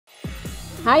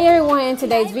Hi everyone, in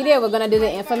today's video we're going to do the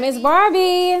infamous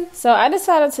Barbie. So I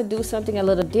decided to do something a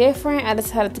little different. I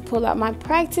decided to pull out my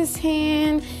practice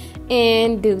hand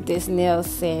and do this nail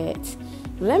set.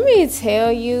 Let me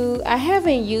tell you, I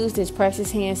haven't used this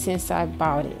practice hand since I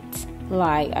bought it.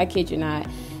 Like, I kid you not.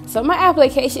 So my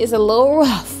application is a little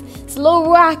rough. It's a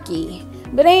little rocky.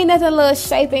 But ain't nothing a little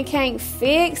shaping can't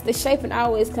fix. The shaping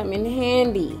always come in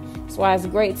handy. That's why it's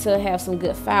great to have some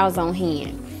good files on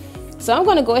hand. So I'm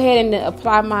going to go ahead and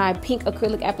apply my pink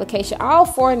acrylic application. All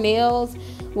 4 nails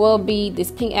will be this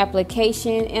pink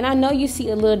application. And I know you see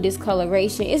a little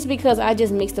discoloration. It's because I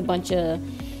just mixed a bunch of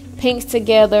pinks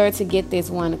together to get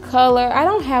this one color. I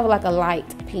don't have like a light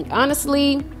pink.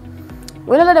 Honestly,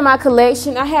 when I look at my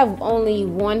collection, I have only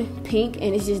one pink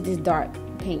and it's just this dark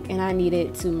pink. And I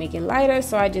needed to make it lighter.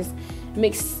 So I just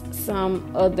mixed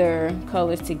some other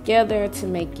colors together to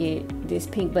make it this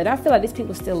pink. But I feel like this pink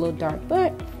was still a little dark.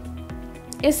 But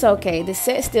it's okay. The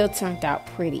set still turned out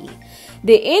pretty.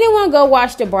 Did anyone go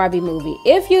watch the Barbie movie?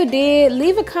 If you did,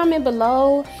 leave a comment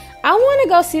below. I want to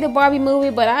go see the Barbie movie,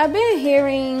 but I've been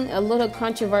hearing a little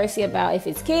controversy about if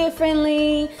it's kid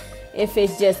friendly, if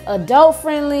it's just adult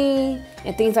friendly,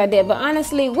 and things like that. But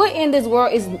honestly, what in this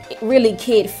world is really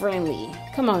kid friendly?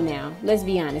 Come on now. Let's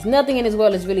be honest. Nothing in this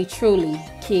world is really truly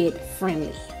kid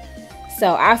friendly.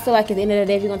 So I feel like at the end of the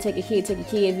day, if you're going to take a kid, take a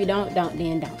kid. If you don't,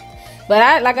 then don't.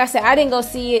 But like I said, I didn't go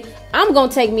see it. I'm going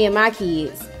to take me and my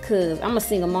kids because I'm a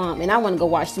single mom and I want to go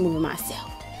watch the movie myself.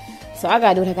 So I got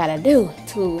to do what I got to do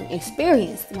to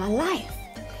experience my life.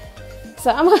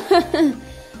 So I'm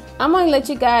going to let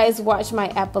you guys watch my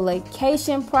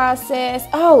application process.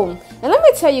 Oh, and let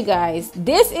me tell you guys,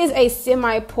 this is a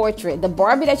semi-portrait. The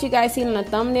Barbie that you guys see on the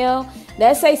thumbnail,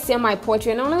 that's a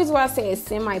semi-portrait. And the only reason why I say it's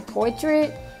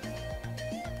semi-portrait,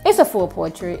 it's a full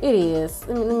portrait. It is.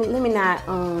 Let me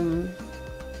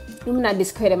not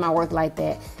discredit my work like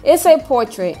that. It's a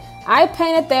portrait. I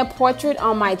painted that portrait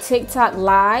on my TikTok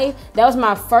live. That was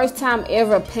my first time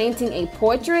ever painting a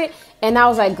portrait. And I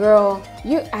was like, girl,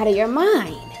 you're out of your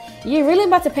mind. You're really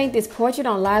about to paint this portrait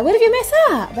on live? What if you mess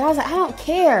up? But I was like, I don't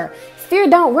care.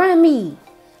 Fear don't run me.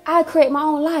 I create my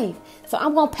own life. So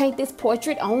I'm going to paint this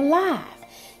portrait on live.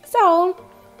 So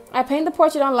I painted the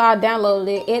portrait on live, downloaded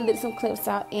it, edited some clips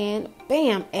out, and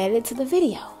bam, added it to the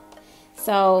video.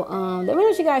 So let me know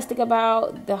what you guys think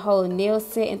about the whole nail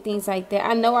set and things like that.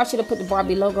 I know I should have put the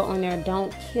Barbie logo on there.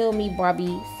 Don't kill me,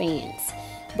 Barbie fans.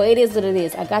 But it is what it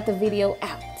is. I got the video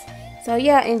out. So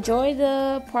yeah, enjoy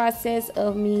the process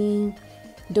of me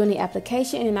doing the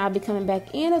application, and I'll be coming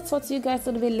back in and talk to you guys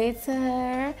a little bit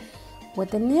later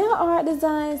with the nail art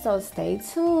design. So stay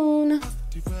tuned.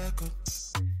 If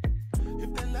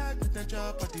they like the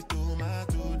job, but they do my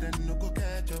do, then no go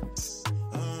catch up.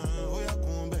 Oh, yeah,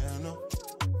 come bear no.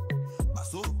 I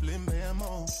so blame them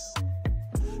all.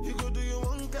 You go do your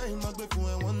one time, I go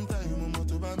for one time, I'm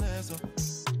to buy mess up.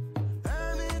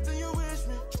 Anything you wish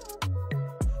me,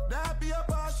 that be a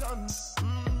passion.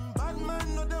 Bad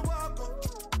man, no, they walk up.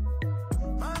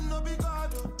 Man, no, be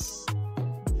God.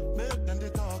 Make them they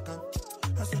talk up.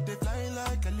 I saw they fly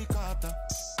like a helicopter.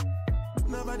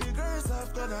 Nobody girls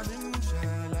have got an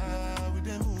inshallah with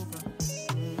them over.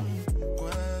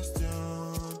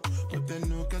 Question, but then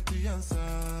no get the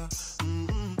answer.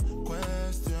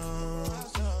 Question,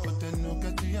 but then no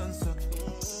get the answer.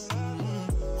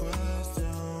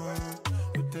 Question,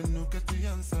 but then no get the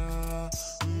answer.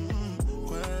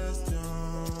 Question,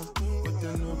 but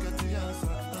then no get the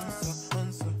answer.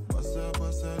 Answer.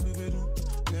 What's up, do?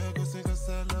 Yeah, go sing a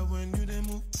salad when you they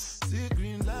move. See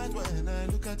green light when I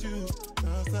look at you.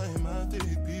 Last time I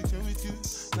take picture with you.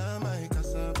 Now my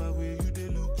cassava where you they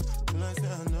look. When I say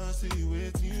I know see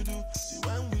what you do. See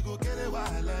when we go get it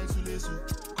wild like Sulesu.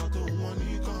 Got to one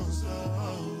you can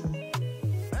slow.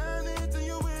 Anything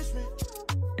you wish me.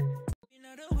 You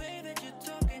know the way that you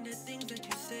talk and the things that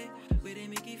you say, where they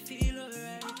make you feel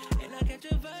alright. And I get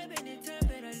your vibe anytime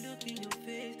that I look in your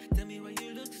face. Tell me why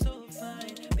you look so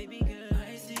fine, baby girl.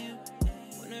 I see you.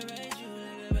 Wanna ride you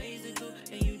like a bicycle,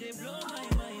 and you they blow my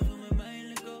mind.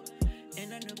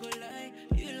 And I no go lie,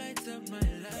 you light up my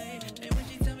life. And when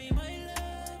she tell me my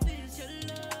love is your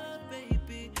love,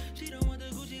 baby, she don't want the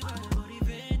Gucci, but the body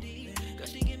Fendi.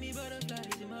 Cause she give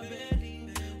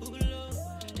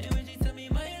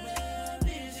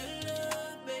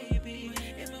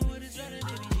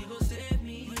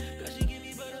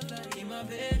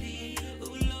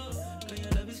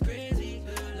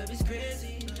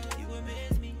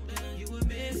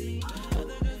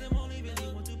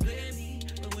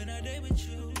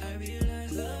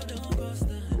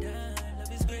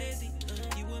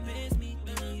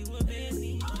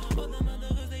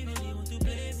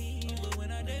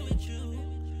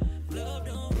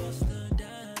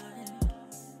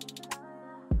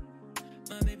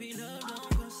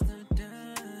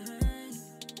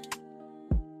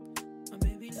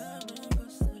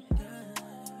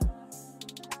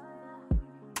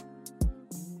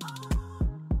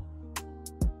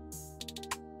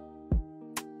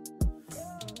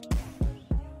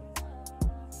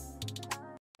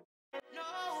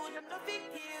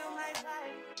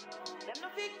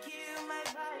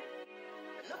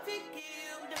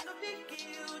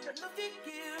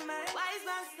My wise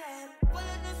man said,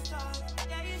 follow the star,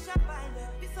 there you shall find it.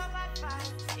 It's a bad fight.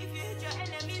 If you hit your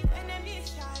enemies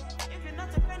shine. If you're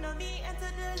not a friend of me,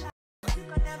 enter the light. You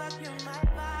can never kill my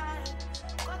vibe.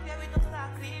 Got there with no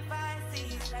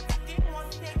sacrifices. Everything was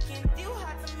taken, you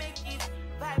had to make it.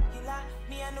 Vibe killer,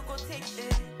 me I no go take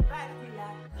it. Vibe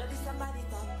killer, bloody somebody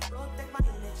talk. Protect my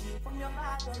energy from your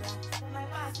bad aura. From my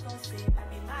past don't say, I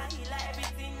be my healer,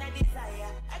 everything I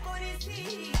desire. I go to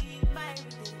see my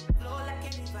everything, flow like a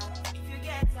river. If you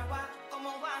get sour, come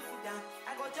on, one sit down. I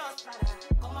go just para,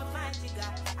 come on, find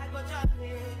jigger. I go just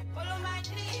play, follow my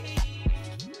dream.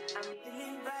 I'm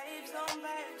feeling vibes on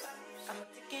vibes. I'm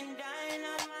taking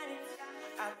dynamite.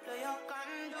 I blow your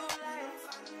candle lights.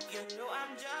 You know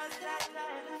I'm just like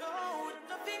life. No,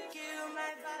 nothing kill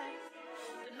my vibe.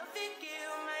 Nothing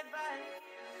kill my vibe.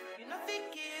 You nothing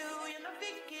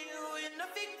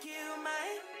kill my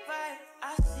vibe.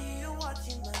 I see you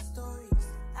watching my stories.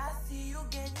 I see you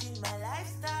getting my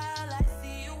lifestyle. I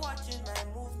see you watching my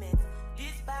movement.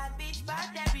 This bad bitch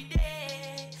bad every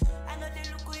day. I know they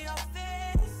look on your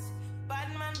face. Bad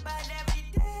man bad every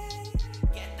day.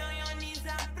 Get on your knees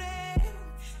and pray.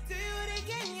 Do you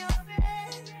regain your faith?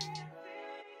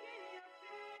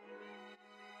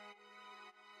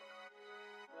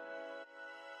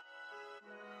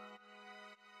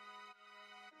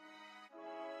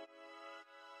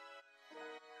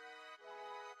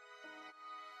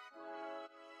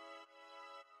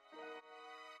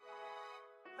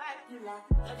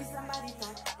 Bloody somebody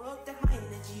can protect my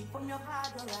energy from your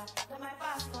hard aura. Let my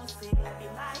past don't say, I be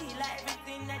my healer,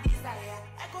 everything I desire.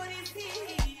 I go to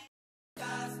see.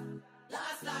 Last,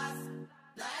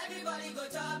 now everybody go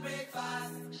to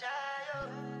breakfast. Shayo.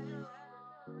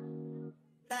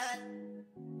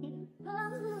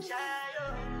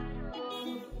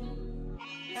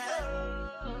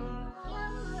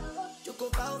 You go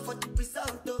bow for the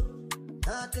result, though.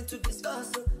 Nothing to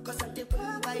discuss, cause I did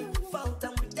by default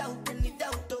and without any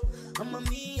doubt. I'm a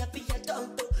me happy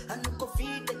adult. I no go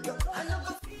feed the girl.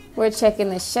 We're checking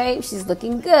the shape. She's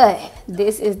looking good.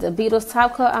 This is the Beatles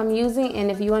top coat I'm using,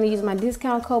 and if you want to use my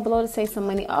discount code below to save some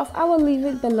money off, I will leave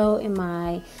it below in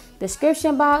my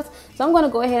description box. So I'm going to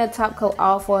go ahead and top coat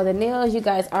all four of the nails. You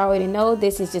guys already know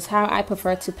this is just how I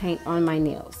prefer to paint on my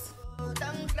nails.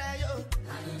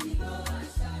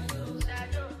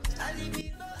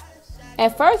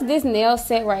 At first, this nail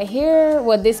set right here,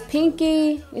 well, this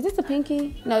pinky, is this the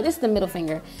pinky? No, this is the middle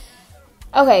finger.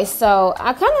 Okay, so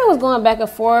I kind of was going back and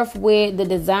forth with the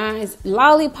designs,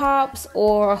 lollipops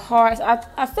or hearts.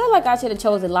 I feel like I should have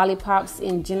chosen lollipops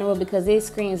in general because it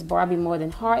screams Barbie more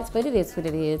than hearts, but it is what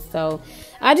it is. So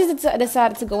I just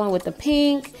decided to go in with the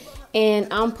pink, and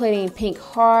I'm putting pink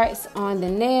hearts on the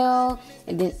nail.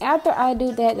 And then after I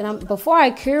do that, before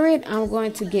I cure it, I'm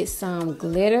going to get some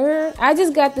glitter. I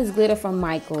just got this glitter from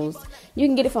Michael's. You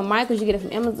can get it from Michael's, you get it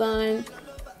from Amazon,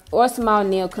 or small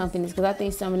nail companies, because I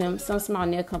think some small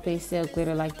nail companies sell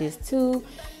glitter like this too.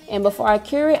 And before I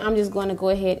cure it, I'm just going to go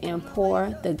ahead and pour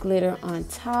the glitter on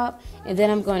top, and then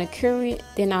I'm going to cure it,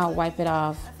 then I'll wipe it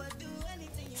off.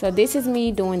 So this is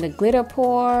me doing the glitter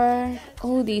pour.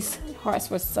 Oh, these hearts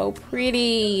were so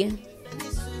pretty.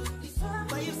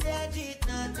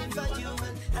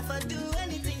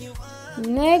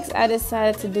 Next, I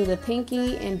decided to do the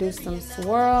pinky and do some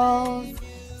swirls.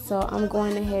 So I'm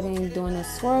going ahead and doing the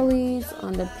swirlies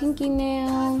on the pinky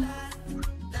nail.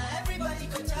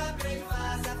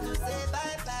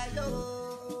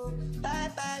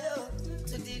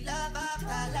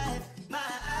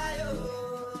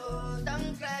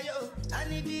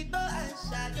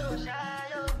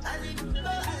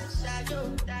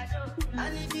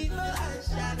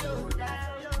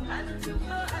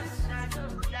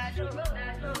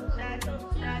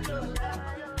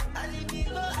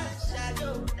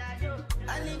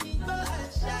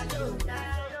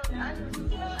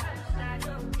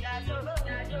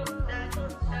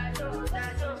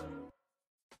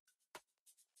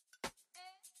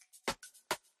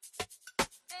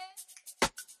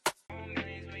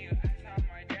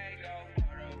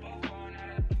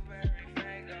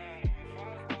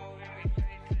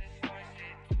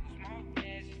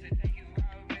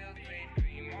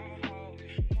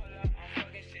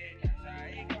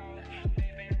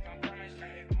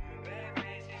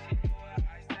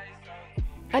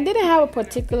 I didn't have a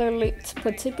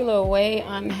particular way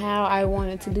on how I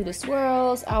wanted to do the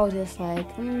swirls. I was just like,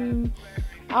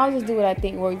 I'll just do what I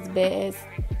think works best.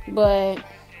 But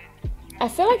I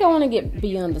feel like I want to get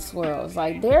beyond the swirls.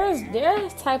 Like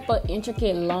there's type of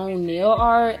intricate long nail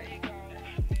art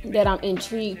that I'm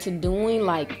intrigued to doing,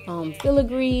 like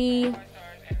filigree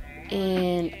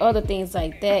and other things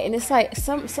like that. And it's like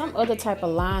some other type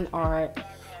of line art.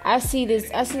 I see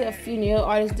a few nail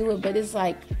artists do it, but it's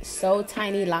like so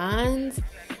tiny lines.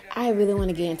 I really want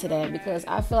to get into that because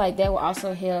I feel like that will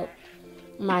also help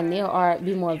my nail art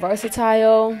be more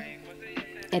versatile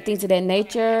and things of that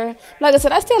nature. Like I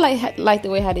said, I still like the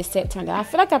way how this set turned out. I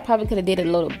feel like I probably could have did it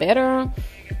a little better,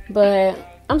 but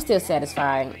I'm still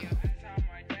satisfied.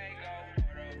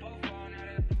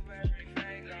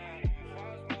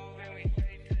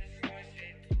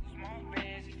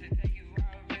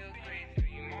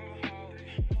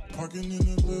 Parking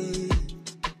in LA,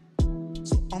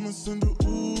 so I'ma send an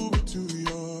Uber to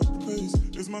your place.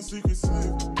 It's my secret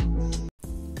safe.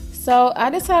 So I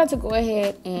decided to go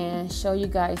ahead and show you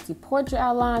guys the portrait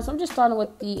outline. So I'm just starting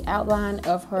with the outline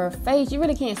of her face. You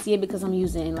really can't see it because I'm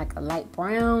using like a light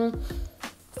brown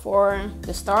for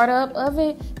the startup of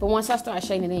it. But once I start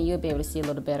shading it in, you'll be able to see a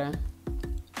little better.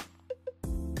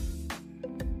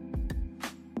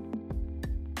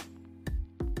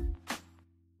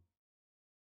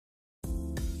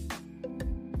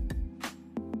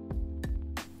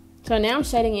 So now I'm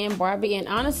shading in Barbie, and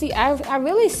honestly, I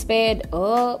really sped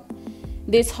up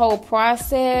this whole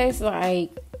process.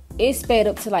 Like, it sped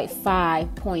up to like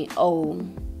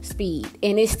 5.0 speed,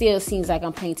 and it still seems like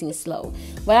I'm painting slow.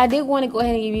 But I did want to go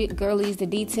ahead and give you girlies the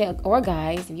detail, or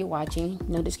guys, if you're watching,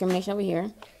 no discrimination over here.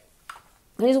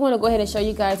 I just want to go ahead and show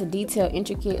you guys the detail,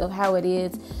 intricate of how it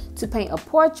is to paint a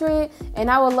portrait. And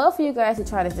I would love for you guys to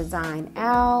try this design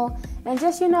out and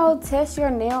just, you know, test your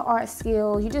nail art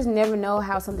skills. You just never know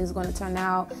how something's going to turn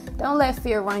out. Don't let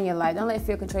fear run your life. Don't let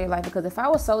fear control your life, because if I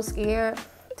was so scared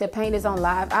to paint this on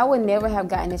live, I would never have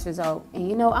gotten this result. And,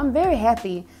 you know, I'm very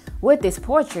happy with this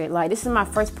portrait. Like, this is my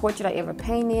first portrait I ever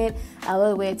painted. I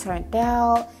love the way it turned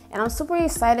out. And I'm super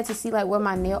excited to see, like, where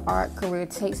my nail art career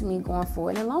takes me going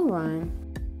forward in the long run.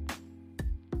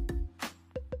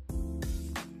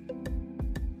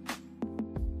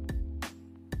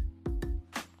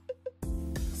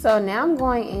 So now I'm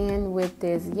going in with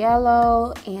this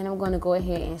yellow, and I'm going to go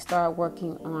ahead and start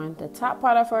working on the top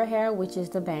part of her hair, which is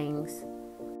the bangs.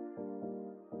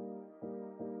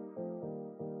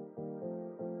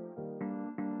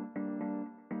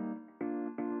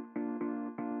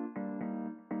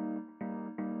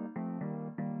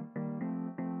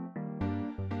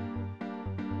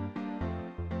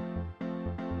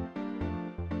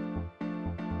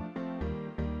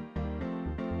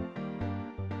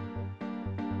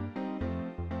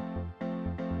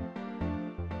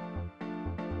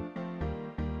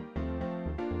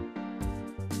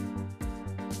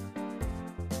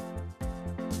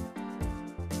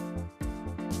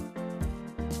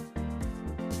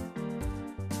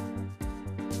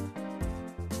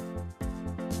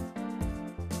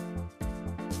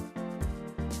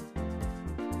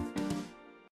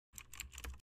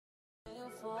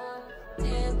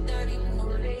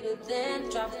 Then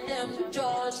drop them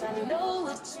drawers. I know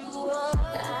what you are.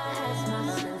 I ask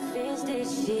myself, is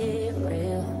this shit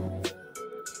real?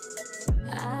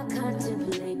 I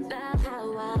contemplate about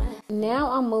how I.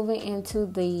 Now I'm moving into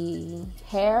the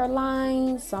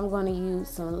hairline, so I'm going to use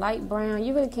some light brown.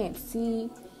 You really can't see.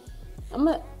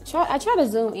 I try to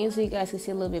zoom in so you guys can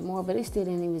see a little bit more, but it still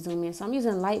didn't even zoom in. So I'm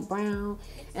using light brown,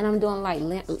 and I'm doing like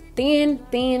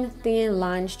thin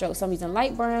line strokes. So I'm using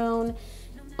light brown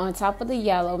on top of the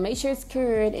yellow. Make sure it's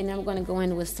cured, and I'm going to go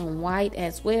in with some white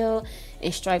as well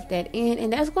and stripe that in,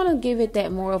 and that's going to give it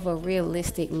that more of a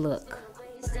realistic look.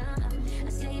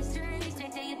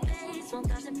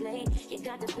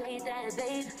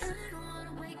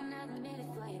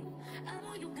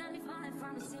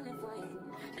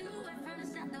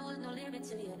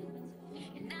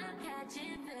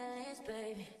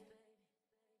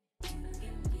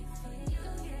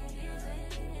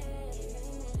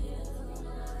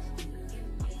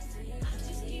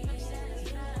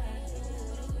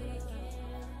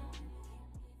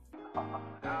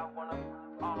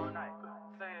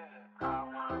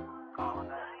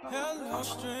 Hello,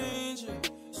 stranger.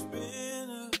 It's been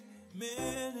a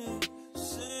minute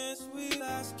since we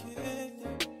last kicked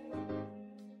it.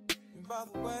 And by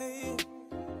the way,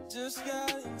 just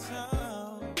got in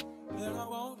town, and I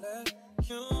won't let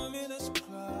cumulus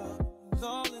clouds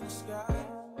all in the sky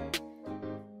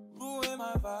ruin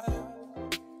my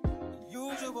vibe.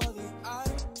 Usually I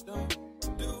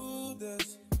don't do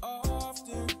this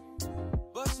often,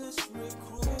 but since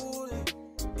recruiting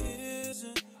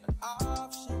isn't an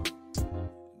option.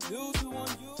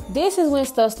 This is when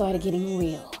stuff started getting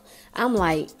real. I'm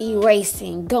like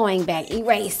erasing, going back,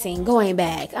 erasing, going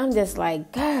back. I'm just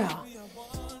like, girl,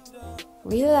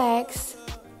 relax,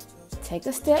 take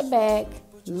a step back,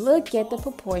 look at the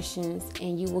proportions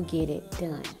and you will get it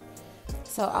done.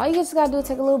 So all you just gotta do is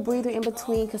take a little breather in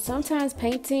between, because sometimes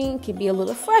painting can be a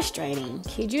little frustrating,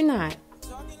 kid you not.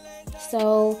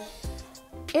 So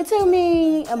it took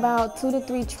me about 2 to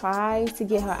 3 tries to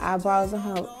get her eyebrows and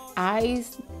her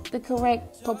eyes the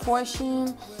correct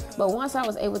proportion, but once I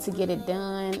was able to get it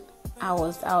done, I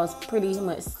was pretty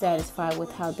much satisfied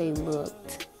with how they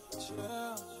looked.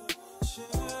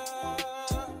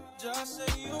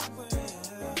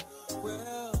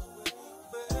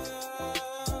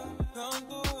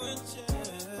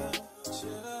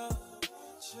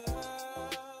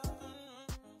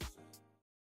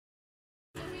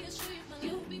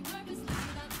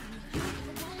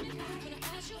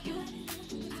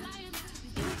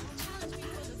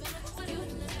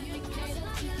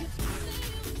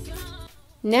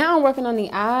 Now I'm working on the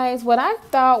eyes. What I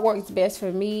thought works best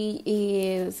for me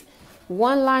is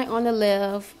one line on the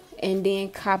left and then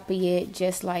copy it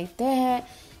just like that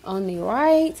on the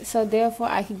right. So therefore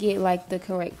I can get like the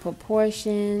correct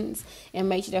proportions and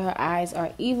make sure that her eyes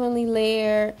are evenly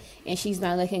layered and she's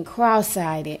not looking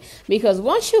cross-sided. Because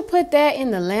once you put that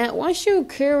in the lamp, once you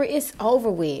cure it, it's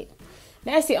over with.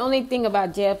 That's the only thing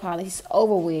about gel polish, it's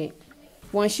over with.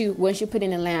 Once you put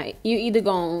in the lamp, you either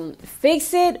gonna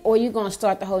fix it or you're gonna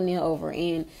start the whole nail over,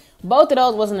 and both of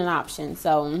those wasn't an option.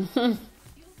 So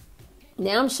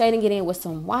now I'm shading it in with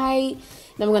some white.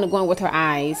 Then I'm gonna go in with her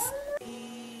eyes.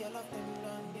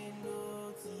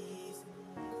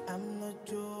 I'm not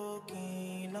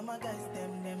joking, all my guys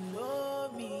them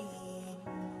know me.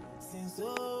 Since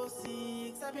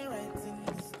 06 I've been writing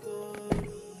the story.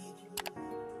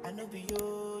 I know be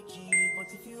OG,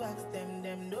 but if you ask them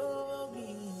know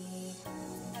me.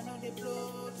 I know they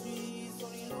blow trees, so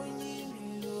they know me.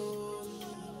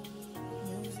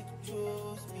 Music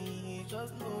chose me,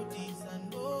 just know this and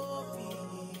know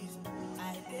peace.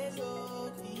 I did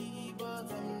lonely, but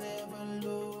I'm never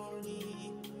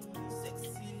lonely.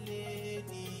 Sexy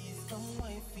ladies, come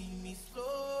and feel me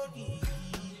slowly.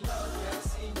 Love, I've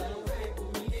seen that way,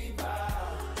 believer.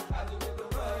 I do the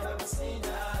word, I've seen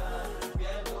that.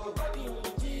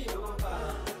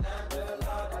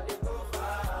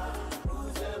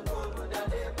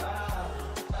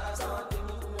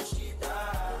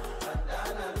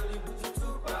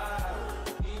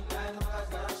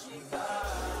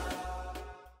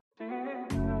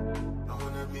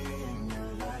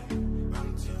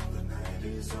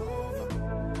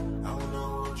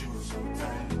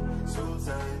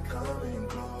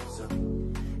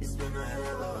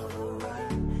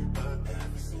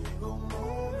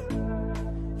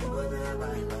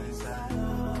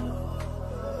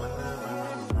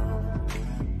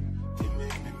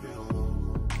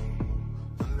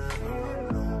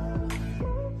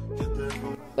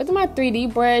 With my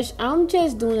 3D brush, I'm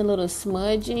just doing a little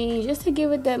smudging just to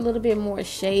give it that little bit more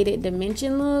shaded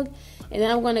dimension look. And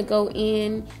then I'm going to go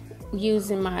in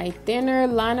using my thinner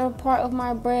liner part of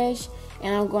my brush,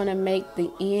 and I'm going to make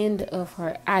the end of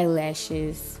her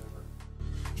eyelashes.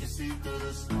 You see through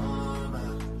the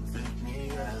storm, take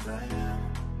me as I am.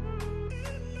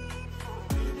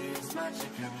 Baby, it's magic,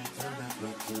 every time I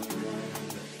look to you.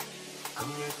 Come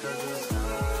here, 'cause it's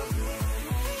love,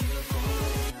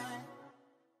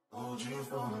 hold you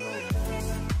for life.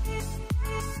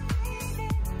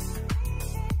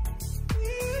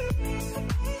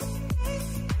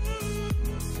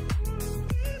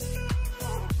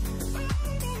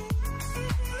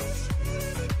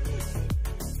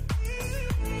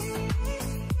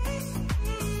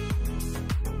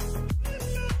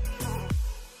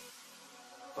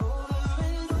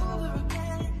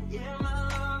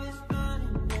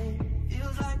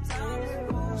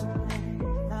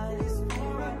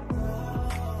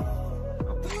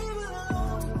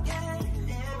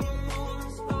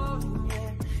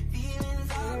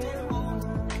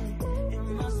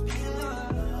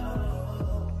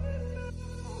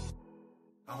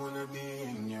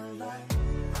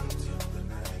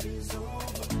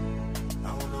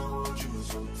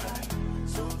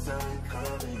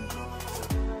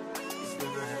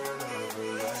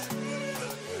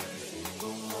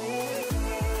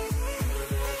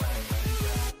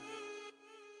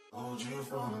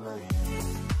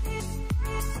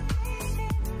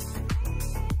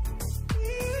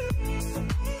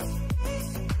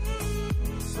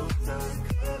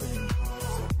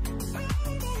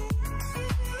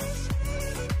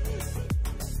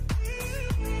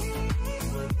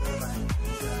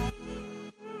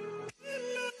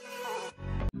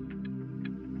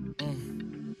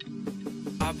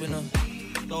 Hop in her,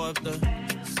 throw up the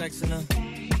sex in her.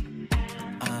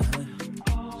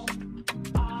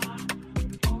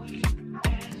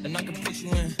 And I can push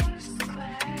you in.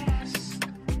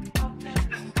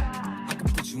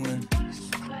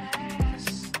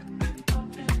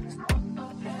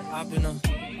 Hop in her,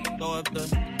 throw up the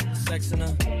sex in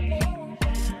her.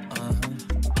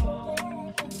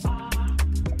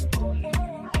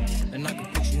 And I can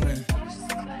put you in.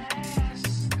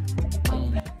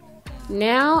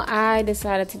 Now I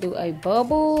decided to do a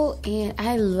bubble, and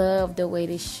I love the way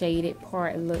this shaded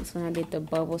part looks when I did the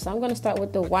bubble. So I'm going to start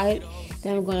with the white,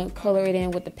 then I'm going to color it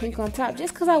in with the pink on top,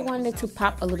 just because I wanted it to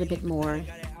pop a little bit more.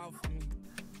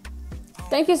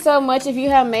 Thank you so much if you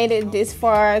have made it this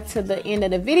far to the end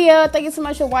of the video. Thank you so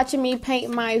much for watching me paint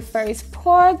my first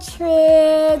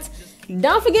portrait.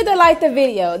 Don't forget to like the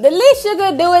video. The least you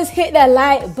could do is hit the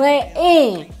like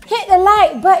button. Hit the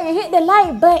like button. Hit the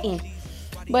like button.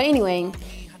 But anyway,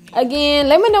 again,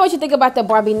 let me know what you think about the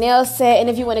Barbie nail set. And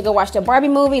if you want to go watch the Barbie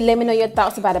movie, let me know your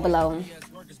thoughts about it below.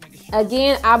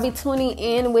 Again, I'll be tuning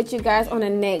in with you guys on the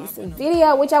next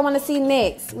video. Which I want to see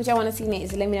next. Let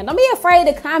me know. Don't be afraid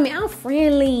to comment. I'm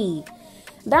friendly.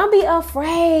 Don't be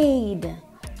afraid.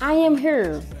 I am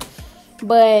here.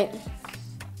 But,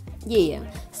 yeah.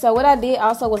 So what I did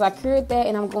also was I cured that,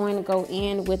 and I'm going to go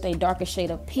in with a darker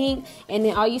shade of pink. And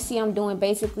then all you see I'm doing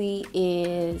basically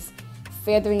is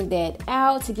feathering that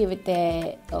out to give it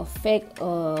that effect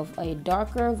of a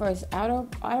darker versus outer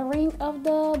ring of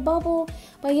the bubble.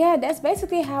 But yeah, that's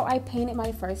basically how I painted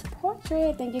my first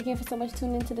portrait. Thank you again for so much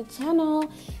tuning into the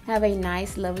channel. Have a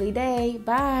nice, lovely day.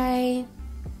 Bye.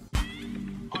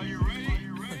 Are you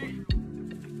ready?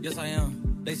 Yes, I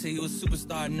am. They say you a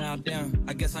superstar now, damn.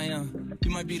 I guess I am. You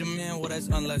might be the man, well, that's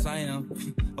unless I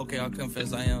am. Okay, I'll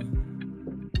confess I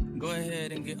am. Go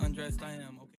ahead and get undressed, I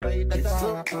am. I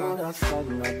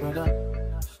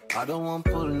don't want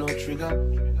pull no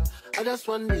trigger. I just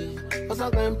want me, cause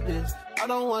I can play. I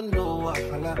don't want no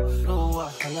wahala, no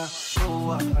wahala, no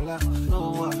wahala,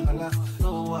 no wahala,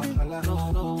 no wahala,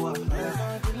 no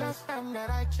wahala. The last time that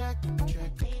I checked.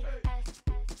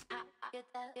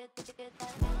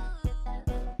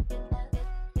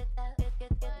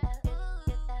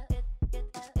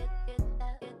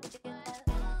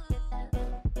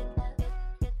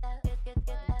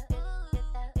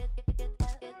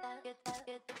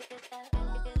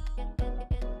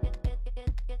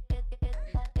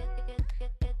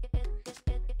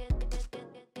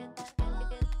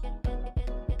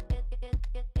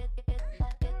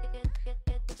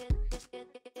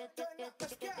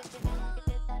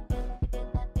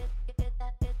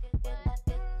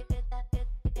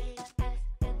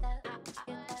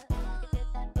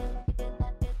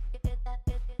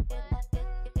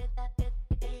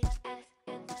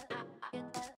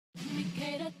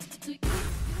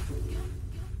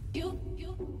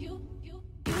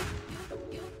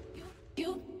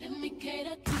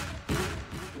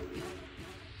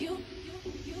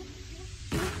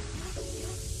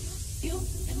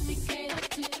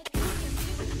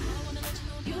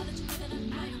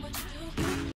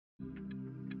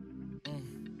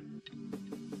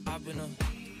 Hop in her,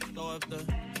 throw up the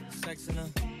sex in her.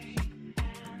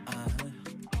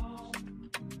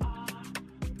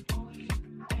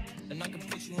 And I can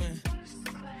put you in.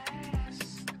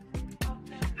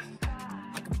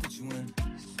 I can put you in.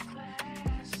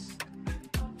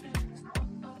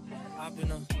 Hop in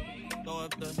her, throw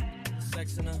up the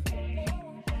sex in her.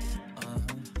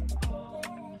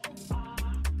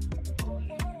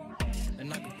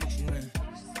 And I can put you in.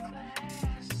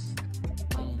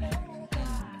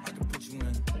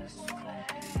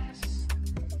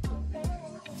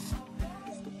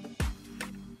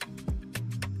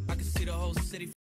 I can see the whole city.